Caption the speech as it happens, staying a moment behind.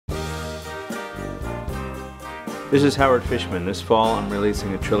This is Howard Fishman. This fall I'm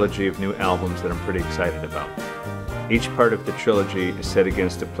releasing a trilogy of new albums that I'm pretty excited about. Each part of the trilogy is set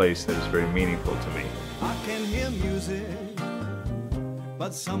against a place that is very meaningful to me. I can hear music,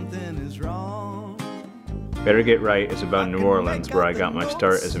 but something is wrong. Better Get Right is about New Orleans, where I got my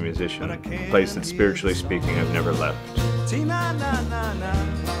start as a musician, a place that spiritually speaking I've never left.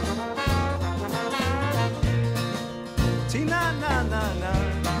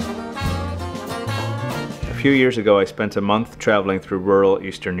 A few years ago I spent a month traveling through rural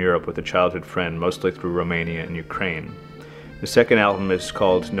Eastern Europe with a childhood friend, mostly through Romania and Ukraine. The second album is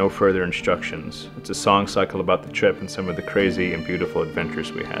called No Further Instructions. It's a song cycle about the trip and some of the crazy and beautiful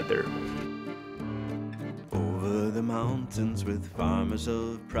adventures we had there. Over the mountains with farmers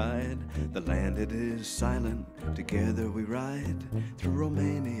of pride, the land it is silent, together we ride through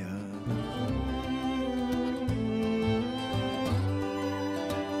Romania.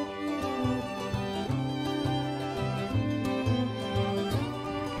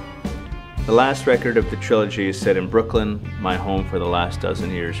 The last record of the trilogy is set in Brooklyn, my home for the last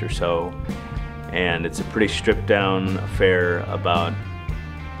dozen years or so, and it's a pretty stripped down affair about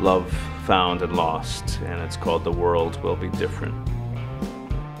love found and lost, and it's called The World Will Be Different.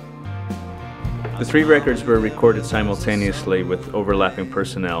 The three records were recorded simultaneously with overlapping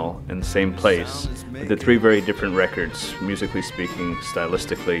personnel in the same place, but the three very different records, musically speaking,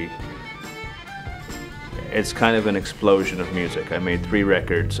 stylistically. It's kind of an explosion of music. I made three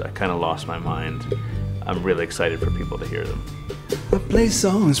records, I kind of lost my mind. I'm really excited for people to hear them. I play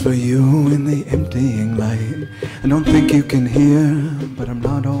songs for you in the emptying light. I don't think you can hear, but I'm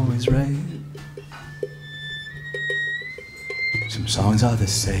not always right. Some songs are the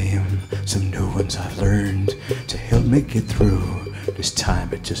same, some new ones I've learned to help me get through this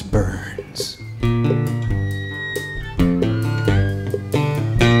time it just burns.